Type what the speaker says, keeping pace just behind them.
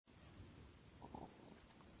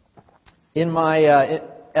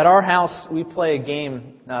At our house, we play a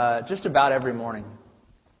game just about every morning.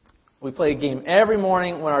 We play a game every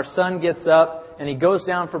morning when our son gets up and he goes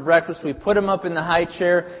down for breakfast. We put him up in the high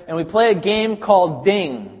chair and we play a game called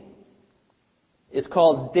Ding. It's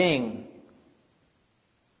called Ding.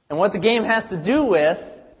 And what the game has to do with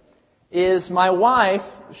is my wife,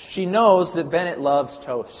 she knows that Bennett loves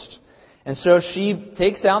toast. And so she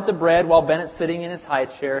takes out the bread while Bennett's sitting in his high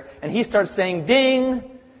chair and he starts saying ding.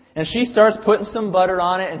 And she starts putting some butter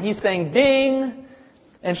on it and he's saying ding.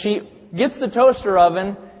 And she gets the toaster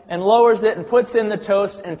oven and lowers it and puts in the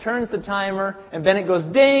toast and turns the timer and Bennett goes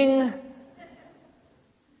ding.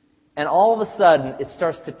 And all of a sudden it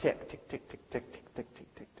starts to tick, tick, tick, tick, tick, tick, tick,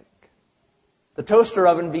 tick, tick, tick. The toaster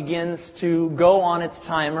oven begins to go on its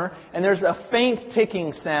timer and there's a faint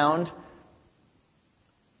ticking sound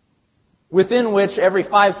within which every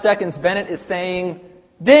 5 seconds Bennett is saying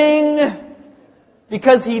ding.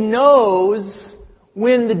 Because he knows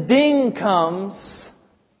when the ding comes,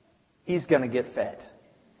 he's going to get fed.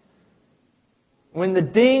 When the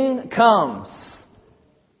ding comes,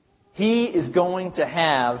 he is going to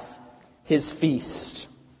have his feast.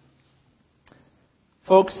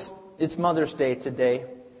 Folks, it's Mother's Day today.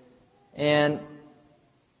 And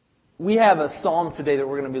we have a psalm today that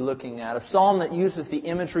we're going to be looking at. A psalm that uses the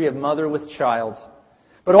imagery of mother with child.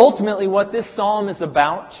 But ultimately what this psalm is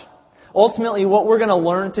about, ultimately what we're going to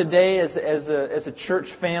learn today as a church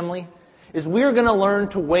family, is we're going to learn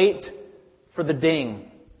to wait for the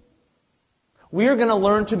ding. We are going to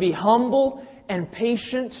learn to be humble and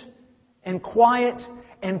patient and quiet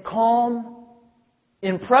and calm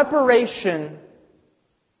in preparation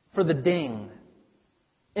for the ding.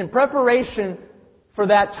 In preparation for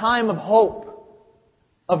that time of hope,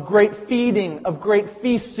 of great feeding, of great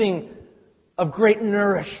feasting, of great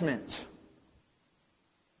nourishment.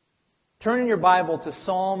 Turn in your Bible to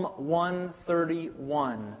Psalm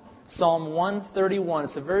 131. Psalm 131.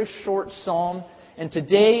 It's a very short psalm. And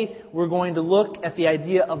today we're going to look at the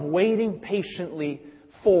idea of waiting patiently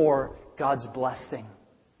for God's blessing.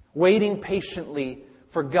 Waiting patiently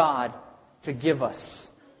for God to give us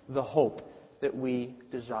the hope that we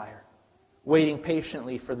desire. Waiting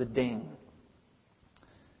patiently for the ding.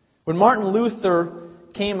 When Martin Luther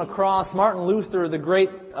came across, Martin Luther, the great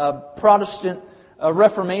Protestant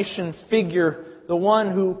Reformation figure, the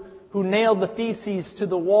one who nailed the theses to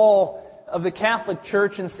the wall of the Catholic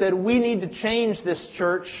Church and said, we need to change this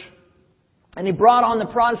church. And he brought on the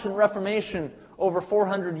Protestant Reformation over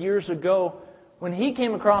 400 years ago. When he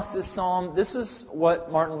came across this psalm, this is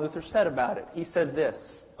what Martin Luther said about it. He said this.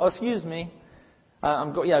 Oh, excuse me.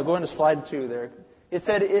 Going to slide 2 there. It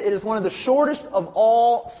said, it is one of the shortest of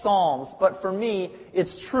all psalms, but for me,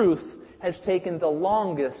 its truth has taken the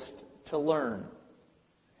longest to learn.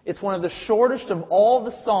 It's one of the shortest of all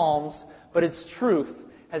the psalms, but its truth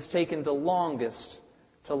has taken the longest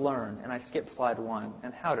to learn. And I skipped slide 1.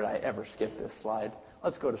 And how did I ever skip this slide?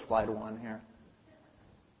 Let's go to slide 1 here.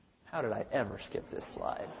 How did I ever skip this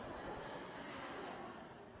slide?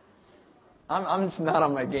 I'm just not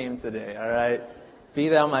on my game today, all right? Be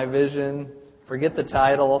thou my vision. Forget the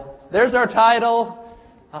title. There's our title.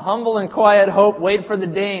 A humble and quiet hope. Wait for the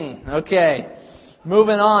ding. Okay.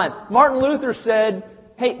 Moving on. Martin Luther said,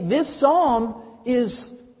 hey, this psalm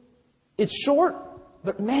it's short,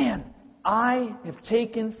 but man, I have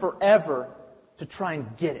taken forever to try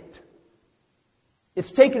and get it.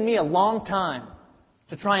 It's taken me a long time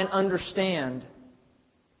to try and understand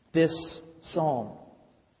this psalm.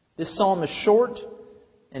 This psalm is short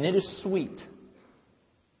and it is sweet,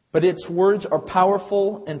 but its words are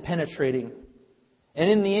powerful and penetrating. And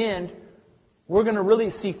in the end, we're going to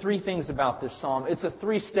really see 3 things about this psalm. It's a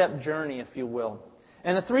 3-step journey, if you will.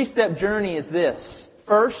 And the 3-step journey is this.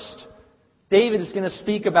 First, David is going to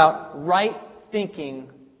speak about right thinking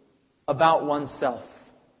about oneself.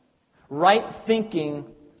 Right thinking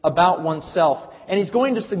about oneself. And he's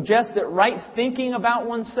going to suggest that right thinking about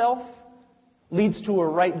oneself leads to a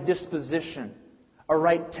right disposition, a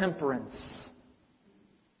right temperance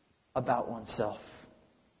about oneself.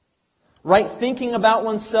 Right thinking about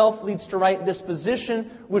oneself leads to right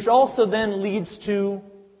disposition, which also then leads to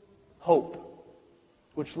hope,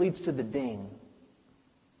 which leads to the ding.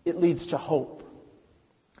 It leads to hope.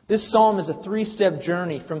 This psalm is a 3-step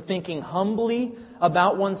journey from thinking humbly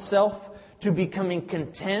about oneself to becoming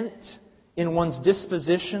content in one's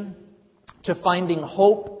disposition to finding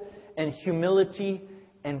hope and humility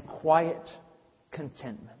and quiet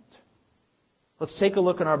contentment. Let's take a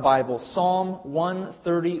look in our Bible. Psalm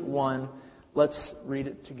 131. Let's read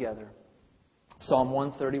it together. Psalm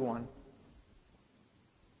 131.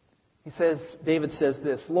 David says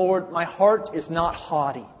this, Lord, my heart is not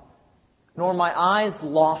haughty. nor my eyes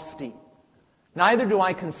lofty. Neither do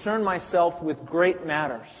I concern myself with great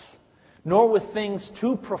matters, nor with things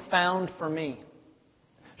too profound for me.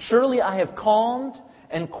 Surely I have calmed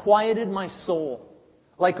and quieted my soul,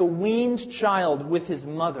 like a weaned child with his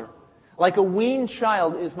mother. Like a weaned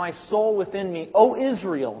child is my soul within me. O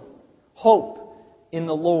Israel, hope in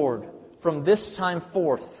the Lord from this time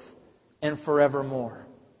forth and forevermore.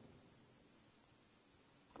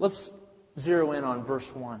 Let's zero in on verse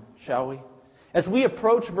 1, shall we? As we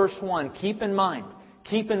approach verse 1, keep in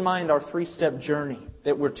mind our three-step journey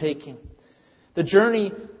that we're taking. The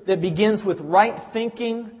journey that begins with right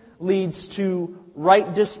thinking leads to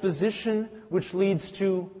right disposition, which leads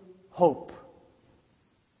to hope.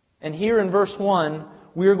 And here in verse 1,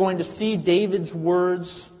 we are going to see David's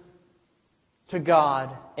words to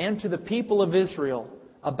God and to the people of Israel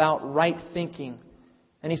about right thinking.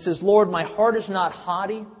 And he says, Lord, my heart is not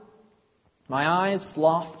haughty, my eyes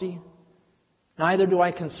lofty. Neither do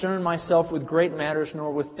I concern myself with great matters,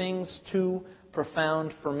 nor with things too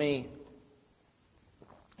profound for me.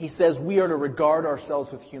 He says we are to regard ourselves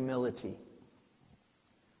with humility.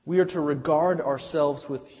 We are to regard ourselves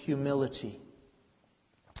with humility.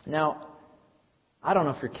 Now, I don't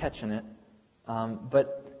know if you're catching it,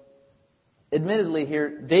 but admittedly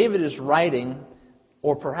here, David is writing,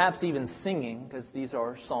 or perhaps even singing, because these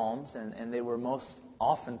are psalms and they were most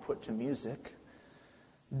often put to music.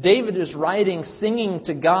 David is writing, singing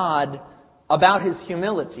to God about his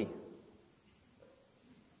humility.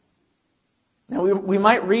 Now, we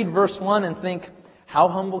might read verse 1 and think, how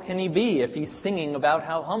humble can he be if he's singing about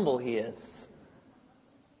how humble he is?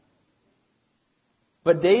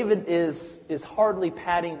 But David is hardly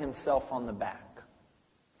patting himself on the back.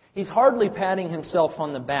 He's hardly patting himself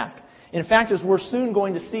on the back. In fact, as we're soon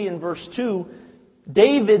going to see in verse 2,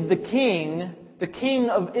 David the king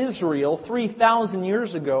of Israel 3,000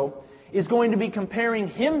 years ago, is going to be comparing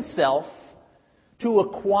himself to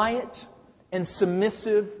a quiet and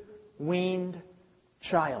submissive weaned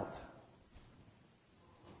child.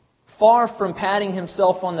 Far from patting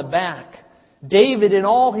himself on the back, David, in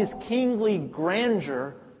all his kingly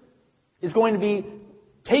grandeur, is going to be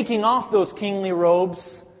taking off those kingly robes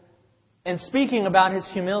and speaking about his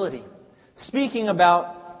humility, speaking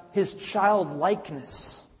about his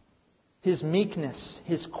childlikeness, his meekness,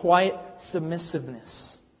 his quiet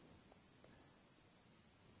submissiveness.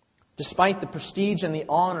 Despite the prestige and the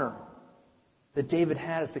honor that David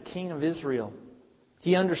had as the king of Israel,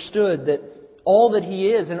 he understood that all that he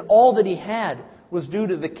is and all that he had was due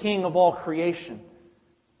to the King of all creation,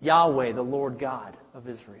 Yahweh, the Lord God of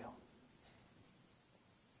Israel.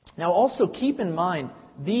 Now also keep in mind,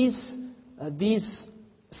 these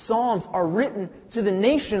Psalms are written to the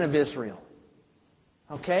nation of Israel.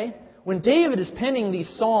 Okay? When David is penning these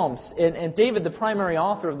Psalms, and David, the primary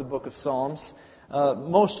author of the book of Psalms,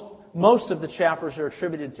 most of the chapters are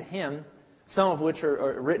attributed to him, some of which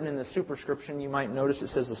are written in the superscription. You might notice it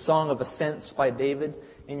says a Song of Ascents by David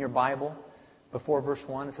in your Bible. Before verse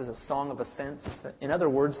 1, it says a Song of Ascents. In other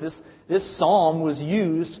words, this psalm was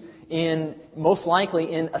used most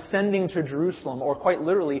likely in ascending to Jerusalem, or quite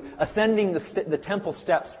literally, ascending the temple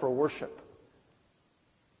steps for worship.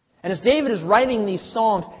 And as David is writing these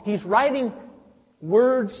psalms, he's writing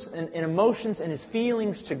words and emotions and his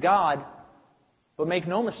feelings to God. But make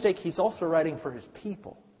no mistake, he's also writing for his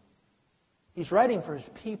people. He's writing for his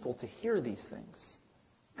people to hear these things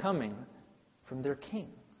coming from their king.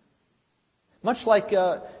 Much like,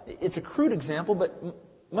 it's a crude example, but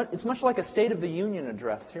it's much like a State of the Union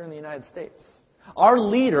address here in the United States. Our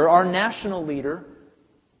leader, our national leader,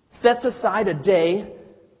 sets aside a day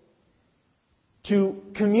to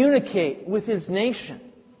communicate with his nation,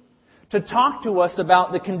 to talk to us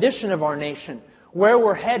about the condition of our nation, where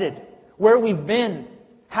we're headed, where we've been,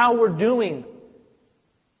 how we're doing.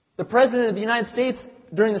 The President of the United States,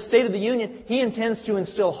 during the State of the Union, he intends to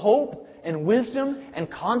instill hope and wisdom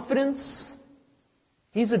and confidence.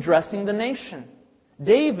 He's addressing the nation.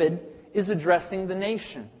 David is addressing the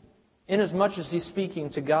nation, inasmuch as he's speaking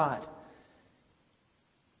to God.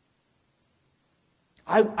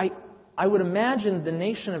 I would imagine the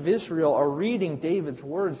nation of Israel are reading David's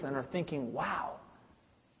words and are thinking, wow,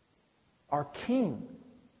 our king,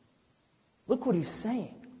 look what he's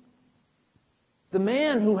saying. The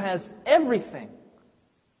man who has everything.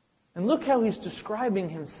 And look how he's describing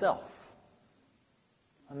himself.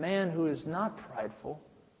 A man who is not prideful,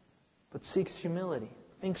 but seeks humility,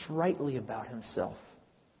 thinks rightly about himself,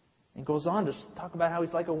 and goes on to talk about how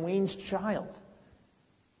he's like a weaned child.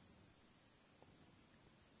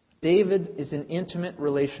 David is in intimate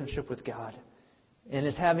relationship with God and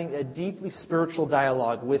is having a deeply spiritual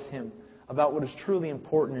dialogue with Him about what is truly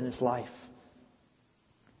important in his life.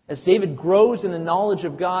 As David grows in the knowledge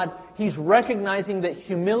of God, he's recognizing that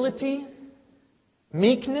humility,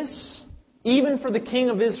 meekness, even for the king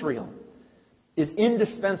of Israel, is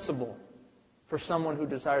indispensable for someone who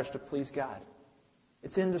desires to please God.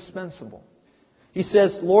 It's indispensable. He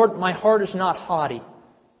says, Lord, my heart is not haughty.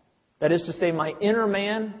 That is to say, my inner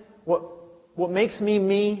man, what makes me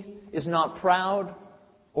me, is not proud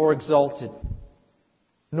or exalted.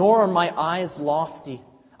 Nor are my eyes lofty.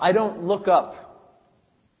 I don't look up.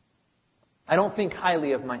 I don't think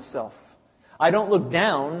highly of myself. I don't look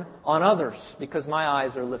down on others because my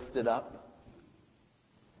eyes are lifted up.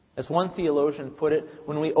 As one theologian put it,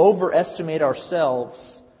 when we overestimate ourselves,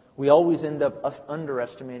 we always end up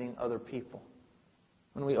underestimating other people.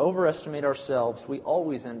 When we overestimate ourselves, we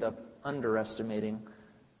always end up underestimating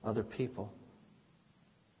other people.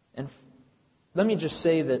 And let me just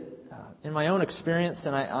say that in my own experience,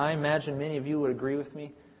 and I imagine many of you would agree with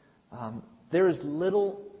me, there is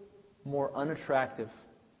little more unattractive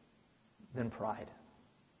than pride.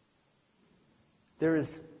 There is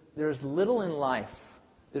little in life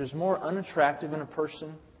that is more unattractive in a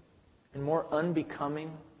person and more unbecoming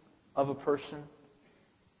of a person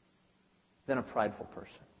than a prideful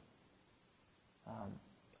person.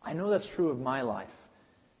 I know that's true of my life.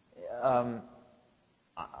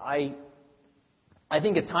 I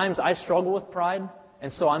think at times I struggle with pride,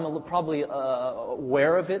 and so I'm probably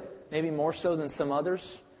aware of it, maybe more so than some others.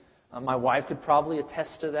 My wife could probably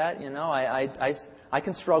attest to that. I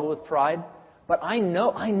can struggle with pride, but I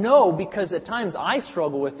know because at times I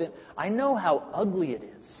struggle with it. I know how ugly it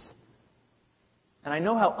is, and I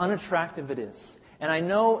know how unattractive it is, and I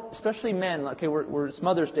know, especially men. Okay, it's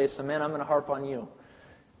Mother's Day, so men, I'm going to harp on you,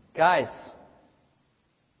 guys.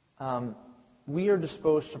 We are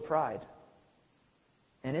disposed to pride,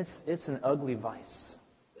 and it's an ugly vice.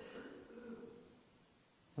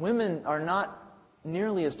 Women are not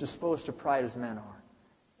nearly as disposed to pride as men are.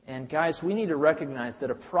 And guys, we need to recognize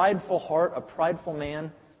that a prideful heart, a prideful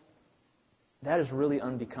man, that is really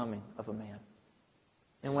unbecoming of a man.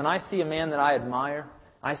 And when I see a man that I admire,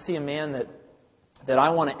 I see a man that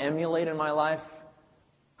I want to emulate in my life,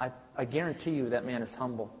 I guarantee you that man is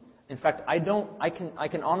humble. In fact, I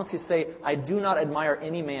can honestly say I do not admire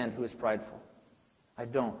any man who is prideful. I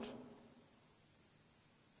don't.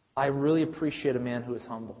 I really appreciate a man who is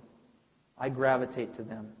humble. I gravitate to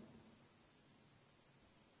them.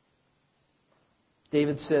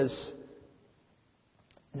 David says,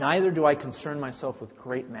 neither do I concern myself with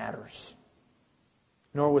great matters,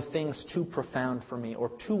 nor with things too profound for me or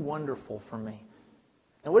too wonderful for me.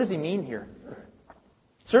 Now, what does he mean here?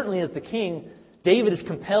 Certainly, as the king, David is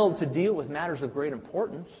compelled to deal with matters of great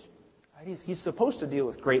importance. Right? He's supposed to deal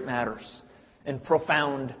with great matters and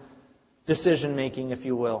profound decision-making, if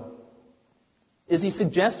you will. Is he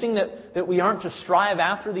suggesting that we aren't to strive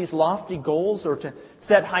after these lofty goals or to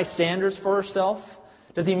set high standards for ourselves?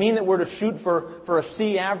 Does he mean that we're to shoot for a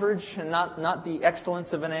C average and not the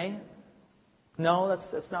excellence of an A? No,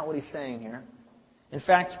 that's not what he's saying here. In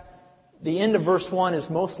fact, the end of verse 1 is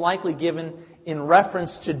most likely given in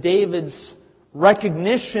reference to David's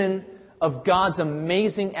recognition of God's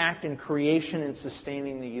amazing act in creation and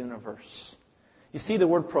sustaining the universe. You see the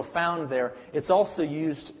word profound there. It's also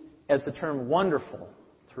used as the term wonderful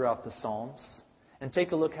throughout the Psalms. And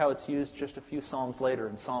take a look how it's used just a few Psalms later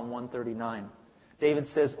in Psalm 139. David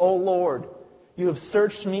says, O Lord, you have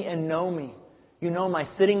searched me and know me. You know my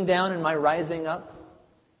sitting down and my rising up.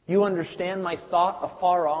 You understand my thought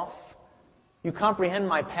afar off. You comprehend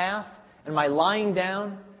my path and my lying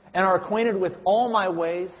down and are acquainted with all my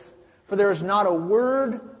ways. For there is not a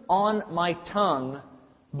word on my tongue,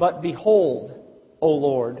 but behold, O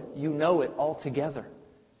Lord, you know it altogether.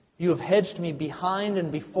 You have hedged me behind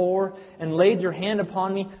and before and laid your hand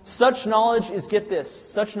upon me. Such knowledge is, get this,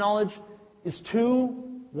 such knowledge is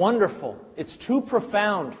too wonderful. It's too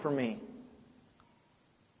profound for me.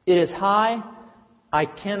 It is high. I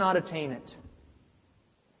cannot attain it.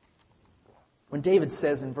 When David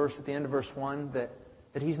says at the end of verse 1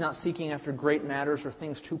 that he's not seeking after great matters or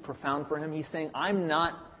things too profound for him, he's saying, I'm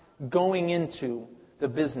not going into the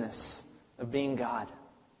business of being God.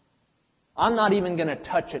 I'm not even going to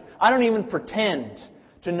touch it. I don't even pretend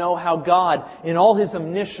to know how God, in all His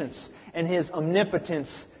omniscience and His omnipotence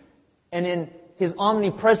and in His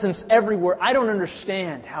omnipresence everywhere, I don't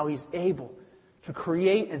understand how He's able to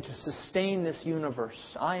create and to sustain this universe.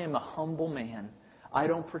 I am a humble man. I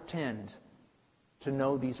don't pretend to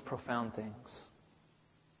know these profound things.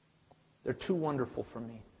 They're too wonderful for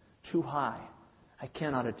me, too high. I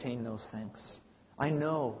cannot attain those things. I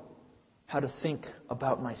know how to think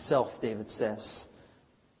about myself, David says.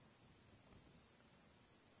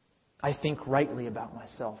 I think rightly about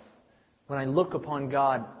myself. When I look upon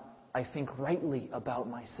God, I think rightly about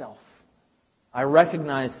myself. I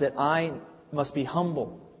recognize that I must be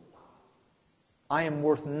humble. I am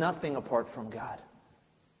worth nothing apart from God.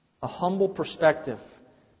 A humble perspective.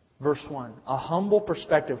 Verse 1. A humble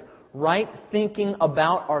perspective. Right thinking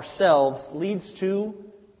about ourselves leads to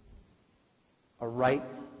a right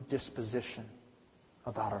disposition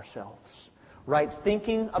about ourselves. Right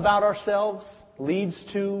thinking about ourselves leads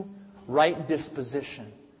to right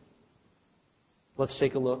disposition. Let's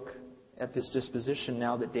take a look at this disposition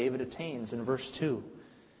now that David attains in verse 2.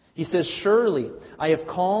 He says, "Surely I have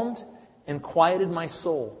calmed and quieted my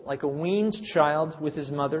soul, like a weaned child with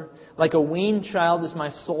his mother. Like a weaned child is my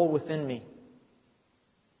soul within me."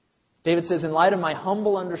 David says, in light of my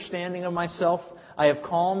humble understanding of myself, I have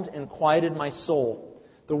calmed and quieted my soul.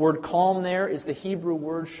 The word calm there is the Hebrew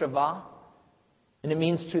word shavah, and it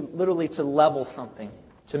means literally to level something,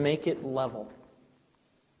 to make it level.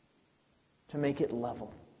 To make it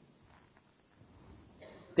level.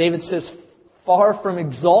 David says, far from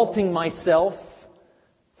exalting myself,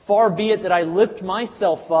 far be it that I lift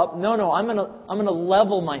myself up. No, I'm going to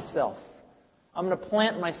level myself. I'm going to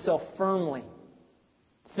plant myself firmly.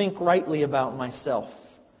 Think rightly about myself.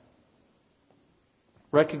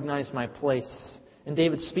 Recognize my place. And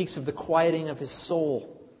David speaks of the quieting of his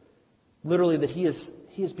soul. Literally that he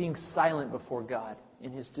is being silent before God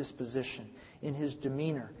in his disposition, in his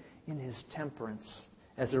demeanor, in his temperance,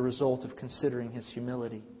 as a result of considering his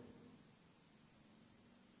humility.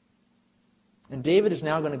 And David is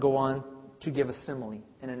now going to go on to give a simile,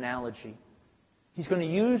 an analogy. He's going to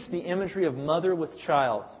use the imagery of mother with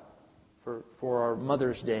child for our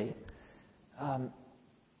Mother's Day.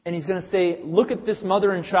 And he's going to say, look at this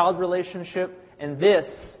mother and child relationship, and this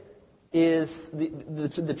is,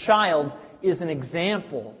 the child is an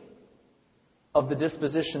example of the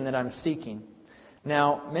disposition that I'm seeking.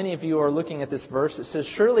 Now, many of you are looking at this verse. It says,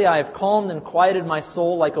 "Surely I have calmed and quieted my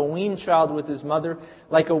soul like a weaned child with his mother.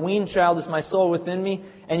 Like a weaned child is my soul within me."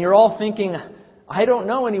 And you're all thinking, I don't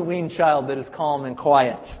know any weaned child that is calm and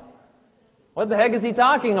quiet. What the heck is he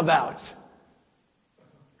talking about?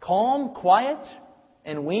 Calm, quiet,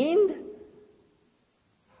 and weaned?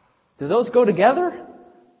 Do those go together?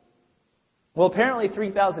 Well, apparently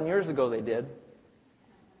 3,000 years ago they did.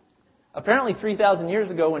 Apparently 3,000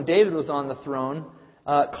 years ago when David was on the throne,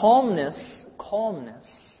 calmness, quietness,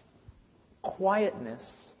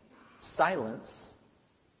 silence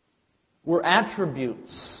were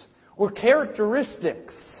attributes, were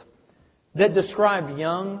characteristics that described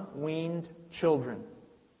young, weaned children.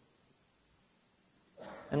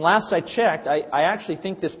 And last I checked, I actually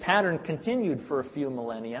think this pattern continued for a few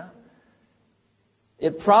millennia.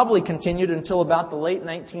 It probably continued until about the late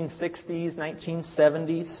 1960s,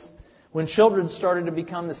 1970s, when children started to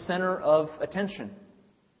become the center of attention.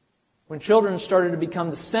 When children started to become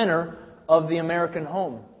the center of the American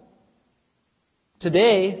home.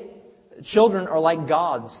 Today, children are like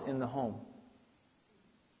gods in the home.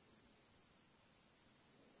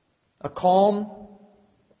 A calm,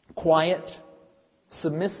 quiet,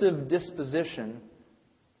 submissive disposition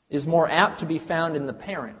is more apt to be found in the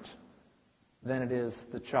parent than it is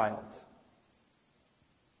the child.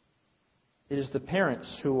 It is the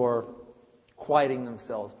parents who are quieting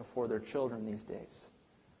themselves before their children these days.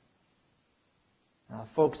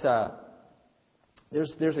 Folks,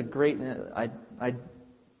 there's a great... I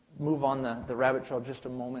move on the rabbit trail just a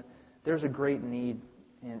moment. There's a great need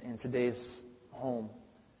in today's home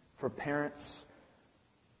for parents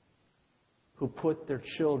who put their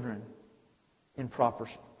children in proper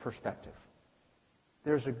perspective.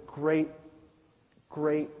 There's a great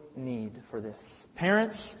need for this.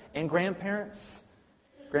 Parents and grandparents.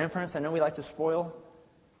 Grandparents, I know we like to spoil.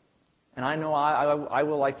 And I know I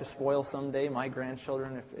will like to spoil someday my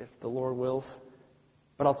grandchildren if the Lord wills.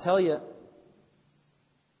 But I'll tell you,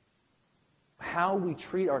 how we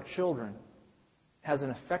treat our children has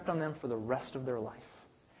an effect on them for the rest of their life.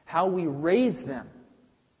 How we raise them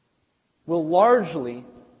will largely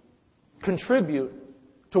contribute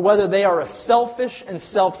to whether they are a selfish and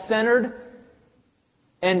self-centered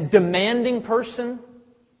and demanding person,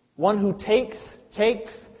 one who takes,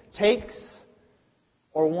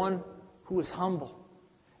 or one who is humble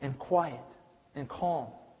and quiet and calm,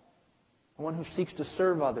 one who seeks to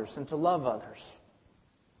serve others and to love others.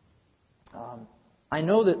 I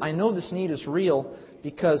know this need is real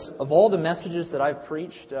because of all the messages that I've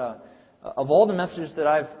preached, of all the messages that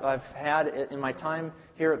I've had in my time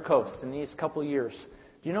here at Coast in these couple years.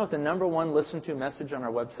 Do you know what the number one listened to message on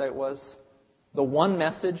our website was? The one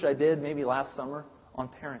message I did maybe last summer on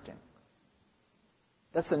parenting.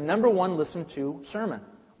 That's the number one listened to sermon,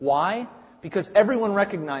 Why? Because everyone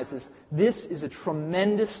recognizes this is a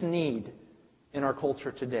tremendous need in our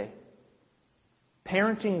culture today.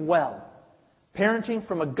 Parenting well, parenting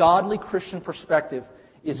from a godly Christian perspective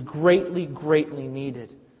is greatly, greatly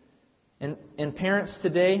needed. And parents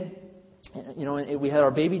today, we had our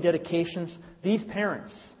baby dedications. These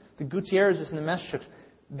parents, the Gutierrezes and the Meschicks,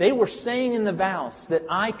 they were saying in the vows that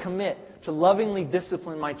I commit to lovingly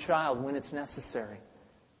discipline my child when it's necessary.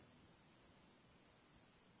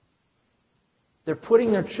 They're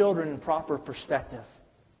putting their children in proper perspective.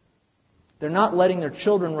 They're not letting their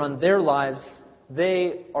children run their lives.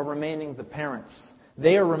 They are remaining the parents.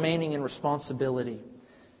 They are remaining in responsibility.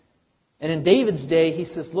 And in David's day, he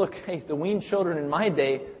says, look, hey, the weaned children in my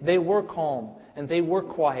day, they were calm and they were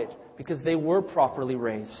quiet because they were properly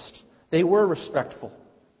raised. They were respectful.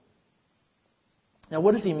 Now,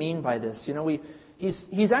 what does he mean by this?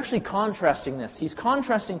 He's actually contrasting this. He's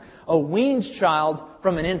contrasting a weaned child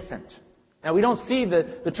from an infant. Now, we don't see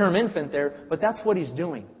the term infant there, but that's what he's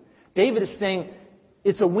doing. David is saying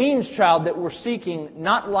it's a weaned child that we're seeking,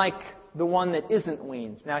 not like the one that isn't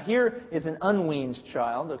weaned. Now, here is an unweaned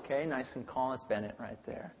child. Okay, nice and calm. It's Bennett right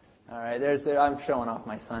there. All right, I'm showing off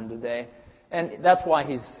my son today. And that's why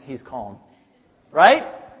he's calm. Right?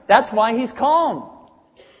 That's why he's calm.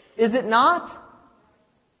 Is it not?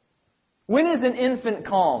 When is an infant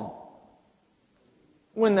calm?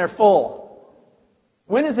 When they're full.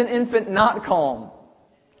 When is an infant not calm?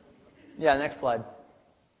 Yeah, next slide.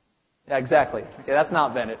 Yeah, exactly. Okay, that's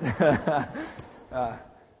not Bennett.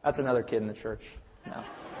 That's another kid in the church.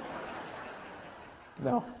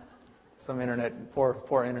 No. Some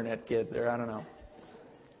poor internet kid there. I don't know.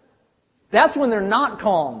 That's when they're not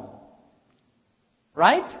calm.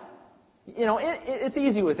 Right? It's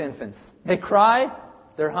easy with infants. They cry,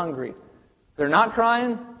 they're hungry. They're not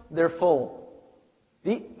crying, they're full.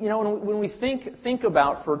 When we think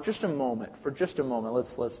about for just a moment,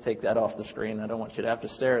 let's take that off the screen. I don't want you to have to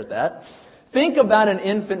stare at that. Think about an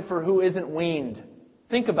infant for who isn't weaned.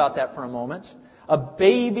 Think about that for a moment. A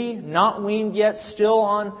baby, not weaned yet, still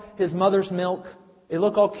on his mother's milk. They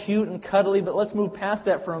look all cute and cuddly, but let's move past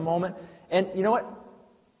that for a moment. And you know what?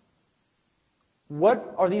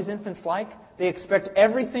 What are these infants like? They expect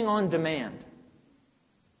everything on demand.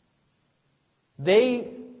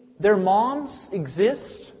 Their moms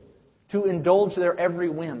exist to indulge their every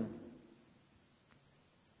whim.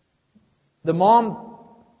 The mom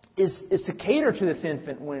is to cater to this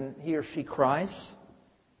infant when he or she cries.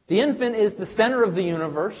 The infant is the center of the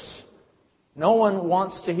universe. No one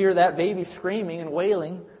wants to hear that baby screaming and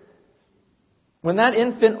wailing. When that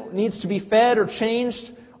infant needs to be fed or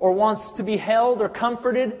changed or wants to be held or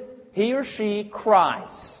comforted, he or she cries.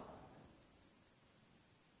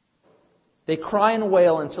 They cry and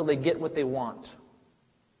wail until they get what they want.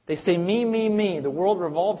 They say, me, me, me. The world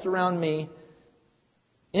revolves around me.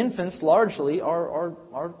 Infants largely are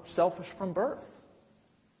selfish from birth.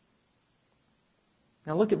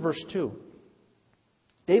 Now look at verse 2.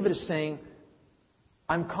 David is saying,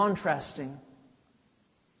 I'm contrasting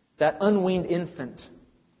that unweaned infant,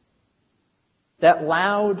 that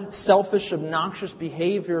loud, selfish, obnoxious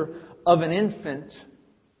behavior of an infant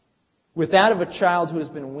with that of a child who has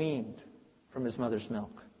been weaned from his mother's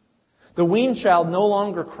milk. The weaned child no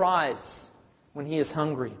longer cries when he is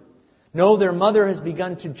hungry. No, their mother has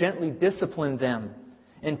begun to gently discipline them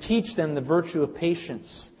and teach them the virtue of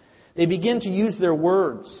patience. They begin to use their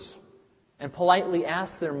words and politely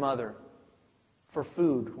ask their mother for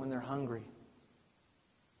food when they're hungry.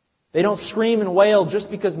 They don't scream and wail just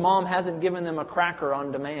because mom hasn't given them a cracker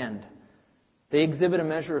on demand. They exhibit a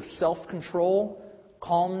measure of self-control,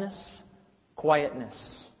 calmness, quietness.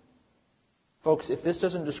 Folks, if this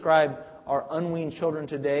doesn't describe our unweaned children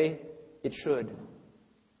today, it should.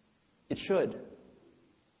 It should.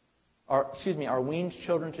 Our weaned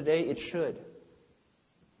children today, it should.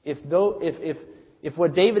 If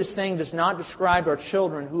what David is saying does not describe our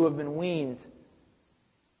children who have been weaned,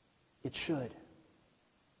 it should.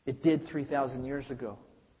 It did 3,000 years ago.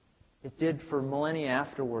 It did for millennia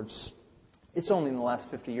afterwards. It's only in the last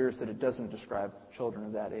 50 years that it doesn't describe children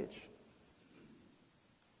of that age.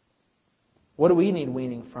 What do we need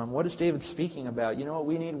weaning from? What is David speaking about? You know what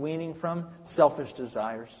we need weaning from? Selfish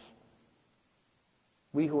desires.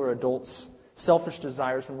 We who are adults, selfish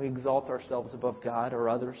desires when we exalt ourselves above God or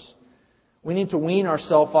others. We need to wean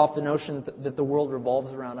ourselves off the notion that the world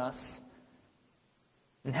revolves around us.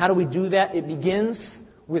 And how do we do that? It begins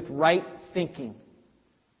with right thinking.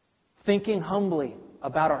 Thinking humbly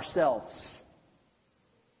about ourselves.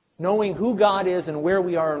 Knowing who God is and where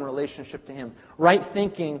we are in relationship to Him. Right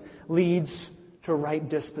thinking leads to right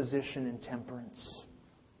disposition and temperance.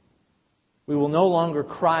 We will no longer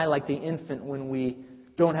cry like the infant when we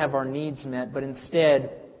don't have our needs met, but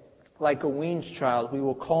instead, like a weaned child, we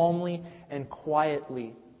will calmly and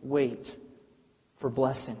quietly wait for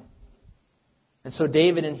blessing. And so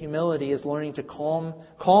David in humility is learning to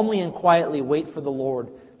calmly and quietly wait for the Lord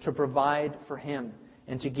to provide for him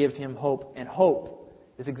and to give him hope. And hope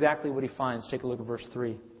is exactly what he finds. Take a look at verse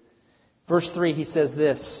 3. Verse 3, he says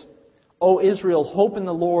this, O Israel, hope in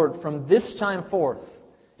the Lord from this time forth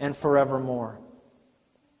and forevermore.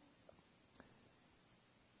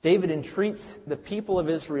 David entreats the people of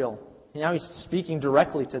Israel. Now he's speaking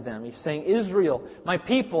directly to them. He's saying, Israel, my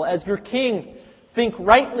people, as your king, think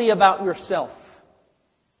rightly about yourself.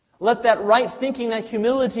 Let that right thinking, that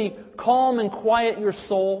humility, calm and quiet your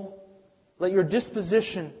soul. Let your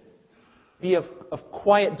disposition be of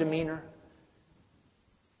quiet demeanor.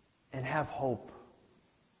 And have hope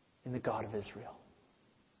in the God of Israel.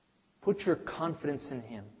 Put your confidence in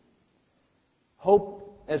Him.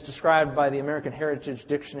 Hope, as described by the American Heritage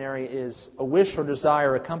Dictionary, is a wish or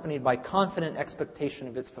desire accompanied by confident expectation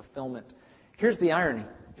of its fulfillment. Here's the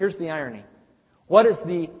irony. What is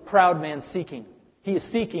the proud man seeking? He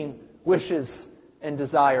is seeking wishes and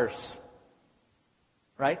desires.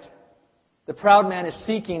 Right? The proud man is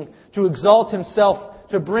seeking to exalt himself,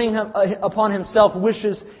 to bring upon himself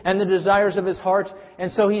wishes and the desires of his heart.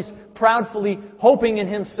 And so he's proudly hoping in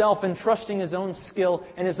himself and trusting his own skill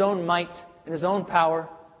and his own might and his own power.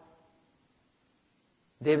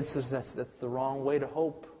 David says that's the wrong way to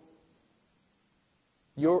hope.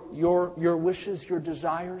 Your wishes, your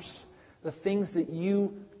desires, the things that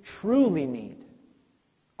you truly need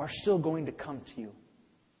are still going to come to you.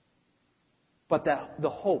 But the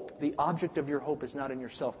hope, the object of your hope is not in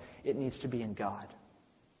yourself. It needs to be in God.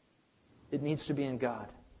 It needs to be in God.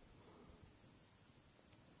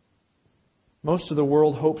 Most of the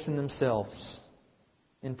world hopes in themselves.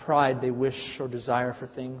 In pride, they wish or desire for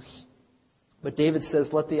things. But David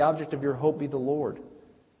says, let the object of your hope be the Lord.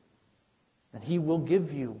 And He will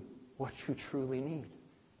give you what you truly need.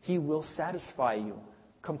 He will satisfy you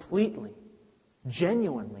completely,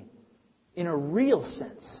 genuinely, in a real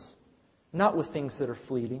sense, not with things that are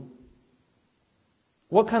fleeting.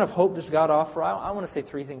 What kind of hope does God offer? I want to say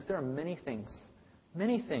three things. There are many things,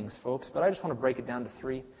 folks, but I just want to break it down to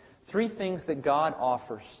three. Three things that God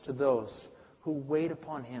offers to those who wait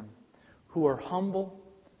upon Him, who are humble,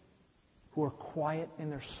 who are quiet in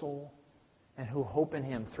their soul, and who hope in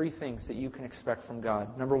Him. Three things that you can expect from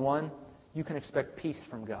God. Number one, you can expect peace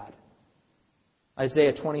from God.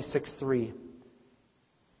 Isaiah 26:3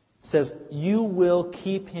 says, You will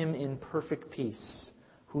keep him in perfect peace,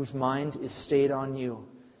 whose mind is stayed on you,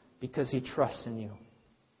 because he trusts in you.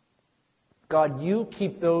 God, you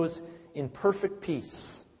keep those in perfect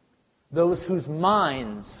peace, those whose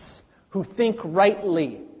minds, who think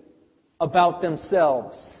rightly about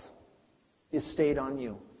themselves, is stayed on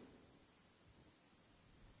you.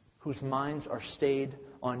 Whose minds are stayed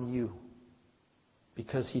on you,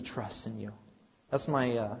 because he trusts in you. That's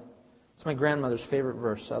my grandmother's favorite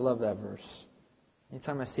verse. I love that verse.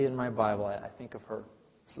 Anytime I see it in my Bible, I think of her.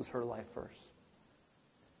 This was her life verse.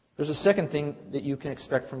 There's a second thing that you can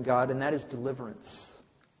expect from God, and that is deliverance.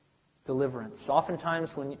 Deliverance.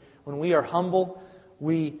 Oftentimes, when we are humble,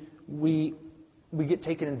 we get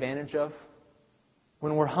taken advantage of.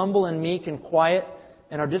 When we're humble and meek and quiet,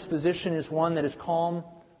 and our disposition is one that is calm,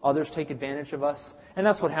 others take advantage of us. And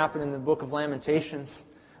that's what happened in the book of Lamentations.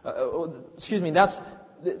 That's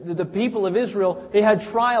the people of Israel. They had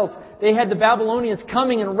trials. They had the Babylonians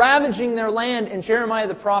coming and ravaging their land. And Jeremiah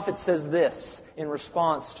the prophet says this in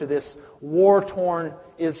response to this war-torn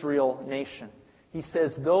Israel nation. He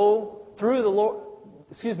says, Though the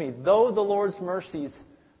Lord's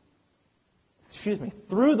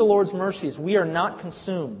mercies we are not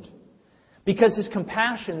consumed, because His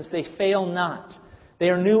compassions, they fail not. They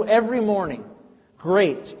are new every morning.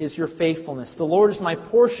 Great is your faithfulness. The Lord is my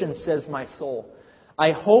portion, says my soul.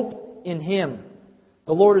 I hope in Him.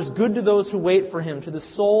 The Lord is good to those who wait for Him. To the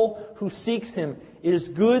soul who seeks Him, it is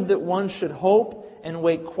good that one should hope and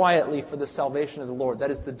wait quietly for the salvation of the Lord. That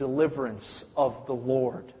is the deliverance of the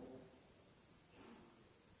Lord.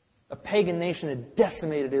 A pagan nation had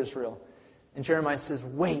decimated Israel. And Jeremiah says,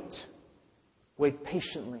 wait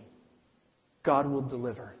patiently. God will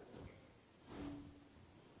deliver.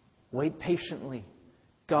 Wait patiently.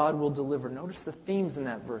 God will deliver. Notice the themes in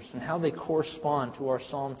that verse and how they correspond to our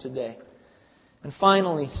psalm today. And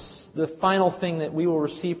finally, the final thing that we will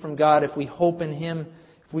receive from God if we hope in Him,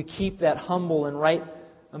 if we keep that humble and right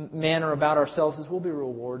manner about ourselves, is we'll be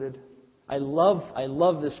rewarded. I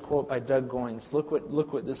love this quote by Doug Goines. Look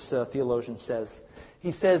what this theologian says.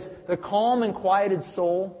 He says, the calm and quieted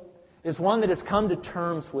soul is one that has come to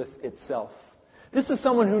terms with itself. This is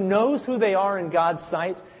someone who knows who they are in God's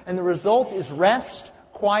sight, and the result is rest,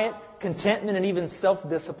 quiet, contentment, and even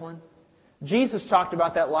self-discipline. Jesus talked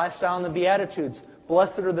about that lifestyle in the Beatitudes.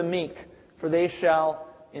 Blessed are the meek, for they shall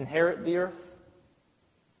inherit the earth.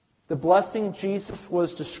 The blessing Jesus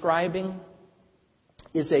was describing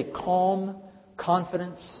is a calm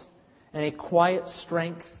confidence and a quiet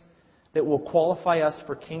strength that will qualify us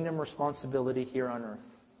for kingdom responsibility here on earth.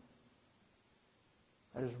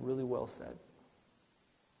 That is really well said.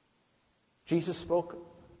 Jesus spoke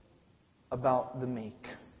about the meek.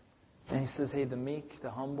 And He says, hey, the meek, the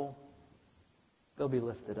humble, they'll be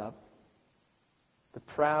lifted up. The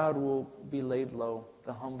proud will be laid low.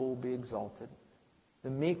 The humble will be exalted. The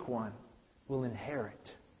meek one will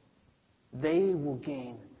inherit. They will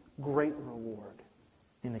gain great reward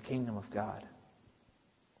in the kingdom of God.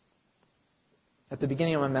 At the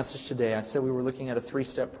beginning of my message today, I said we were looking at a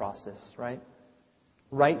 3-step process, right?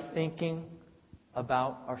 Right thinking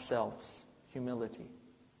about ourselves. Humility.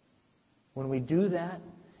 When we do that,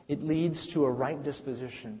 it leads to a right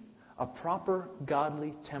disposition, a proper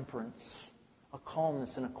godly temperance, a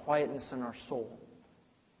calmness and a quietness in our soul.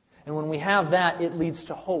 And when we have that, it leads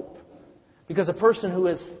to hope. Because a person who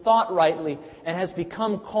has thought rightly and has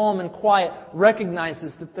become calm and quiet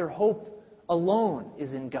recognizes that their hope alone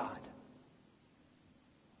is in God.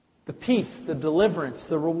 The peace, the deliverance,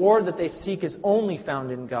 the reward that they seek is only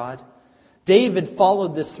found in God. David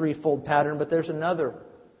followed this threefold pattern, but there's another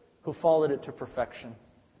who followed it to perfection.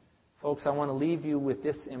 Folks, I want to leave you with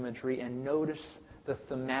this imagery and notice the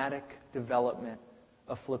thematic development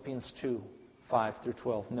of Philippians 2, 5 through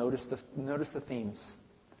 12. Notice the themes.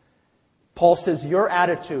 Paul says, your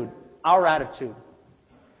attitude, our attitude,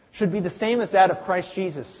 should be the same as that of Christ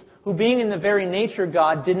Jesus, who being in the very nature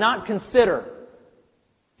God, did not consider,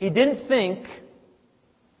 He didn't think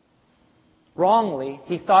wrongly,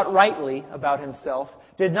 He thought rightly about Himself,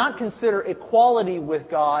 did not consider equality with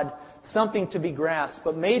God something to be grasped,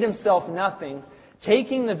 but made Himself nothing,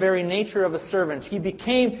 taking the very nature of a servant.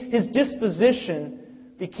 His disposition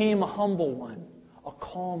became a humble one, a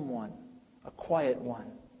calm one, a quiet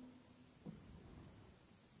one.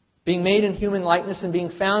 Being made in human likeness and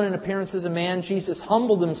being found in appearance as a man, Jesus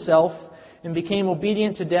humbled Himself and became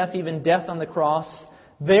obedient to death, even death on the cross.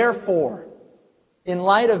 Therefore, in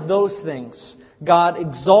light of those things, God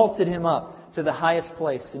exalted Him up to the highest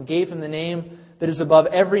place and gave Him the name that is above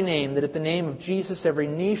every name, that at the name of Jesus every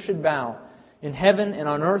knee should bow, in heaven and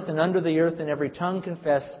on earth and under the earth, and every tongue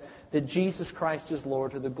confess that Jesus Christ is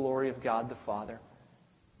Lord, to the glory of God the Father.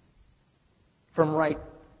 From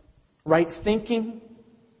right thinking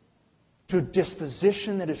to a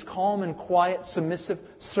disposition that is calm and quiet, submissive,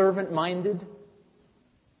 servant-minded,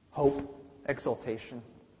 hope, exaltation.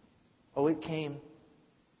 Oh, it came.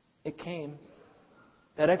 It came.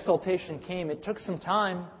 That exaltation came. It took some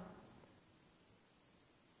time.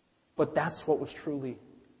 But that's what was truly,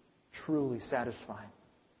 truly satisfying.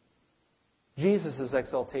 Jesus'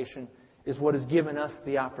 exaltation is what has given us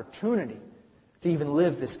the opportunity to even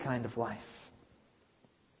live this kind of life.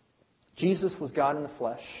 Jesus was God in the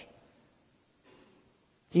flesh.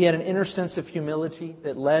 He had an inner sense of humility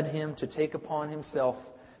that led Him to take upon Himself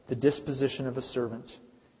the disposition of a servant.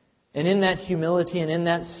 And in that humility and in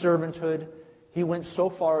that servanthood, He went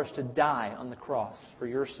so far as to die on the cross for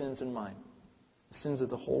your sins and mine, the sins of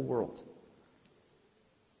the whole world.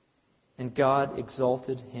 And God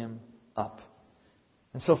exalted Him up.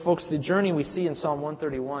 And so, folks, the journey we see in Psalm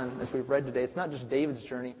 131, as we've read today, it's not just David's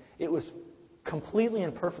journey. It was completely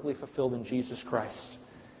and perfectly fulfilled in Jesus Christ.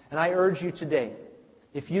 And I urge you today,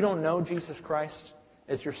 if you don't know Jesus Christ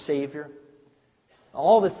as your Savior,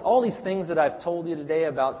 all these things that I've told you today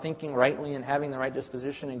about thinking rightly and having the right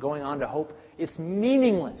disposition and going on to hope, it's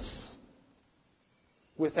meaningless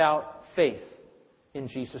without faith in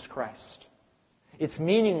Jesus Christ. It's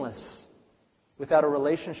meaningless without a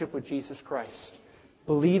relationship with Jesus Christ,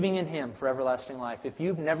 believing in Him for everlasting life. If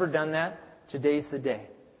you've never done that, today's the day.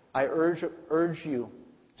 I urge you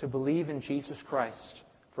to believe in Jesus Christ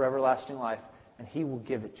for everlasting life, and He will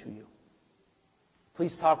give it to you.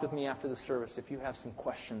 Please talk with me after the service if you have some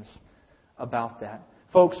questions about that.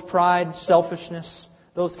 Folks, pride, selfishness,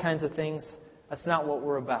 those kinds of things, that's not what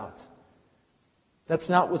we're about. That's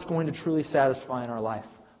not what's going to truly satisfy in our life.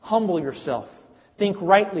 Humble yourself. Think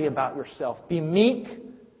rightly about yourself. Be meek.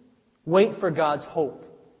 Wait for God's hope,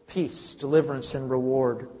 peace, deliverance, and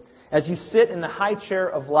reward. As you sit in the high chair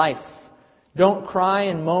of life, don't cry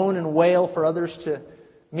and moan and wail for others to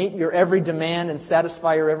meet your every demand and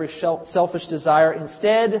satisfy your every selfish desire.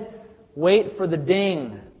 Instead, wait for the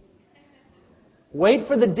ding. Wait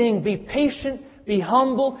for the ding. Be patient be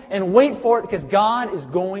humble, and wait for it, because God is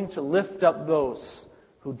going to lift up those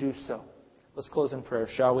who do so. Let's close in prayer,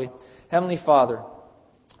 shall we? Heavenly Father,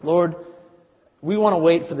 Lord, we want to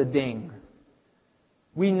wait for the ding.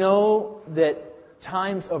 We know that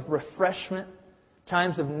times of refreshment,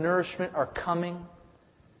 times of nourishment are coming.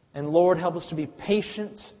 And Lord, help us to be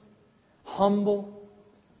patient, humble,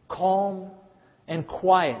 calm, and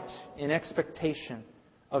quiet in expectation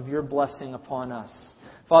of your blessing upon us.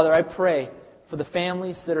 Father, I pray for the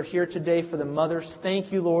families that are here today, for the mothers.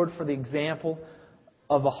 Thank you, Lord, for the example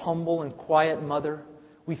of a humble and quiet mother.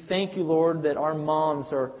 We thank you, Lord, that our moms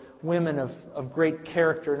are women of great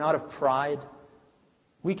character, not of pride.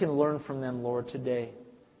 We can learn from them, Lord, today.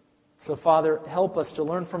 So, Father, help us to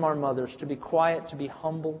learn from our mothers, to be quiet, to be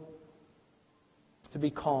humble, to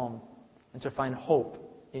be calm, and to find hope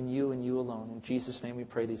in you and you alone. In Jesus' name we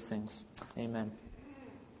pray these things. Amen.